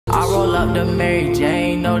up to Mary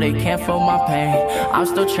Jane, no they can't feel my pain. I'm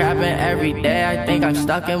still trapping every day, I think I'm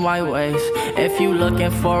stuck in my ways. If you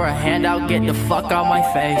looking for a handout, get the fuck out my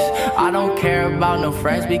face. I don't care about no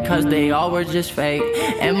friends because they all were just fake.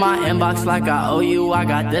 In my inbox like I owe you, I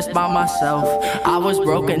got this by myself. I was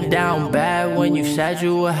broken down bad when you said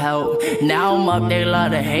you would help. Now I'm up, they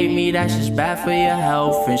love to hate me, that's just bad for your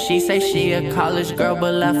health. And she say she a college girl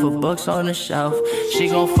but left her books on the shelf. She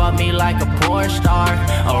gon' fuck me like a porn star,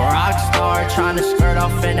 a rock star, tryna skirt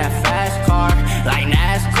off in that fast car, like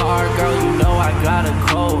NASCAR. Girl, you know I got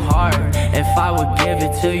a cold heart. If I would give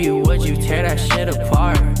it to you, would you tear that shit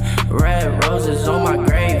apart? Red roses on my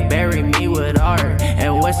grave, bury me with art,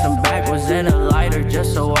 and with some backwards in a lighter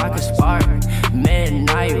just so I could spark.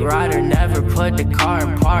 Midnight rider, never put the car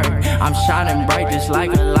in park. I'm shining bright just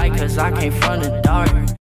like a light cause I came from the dark.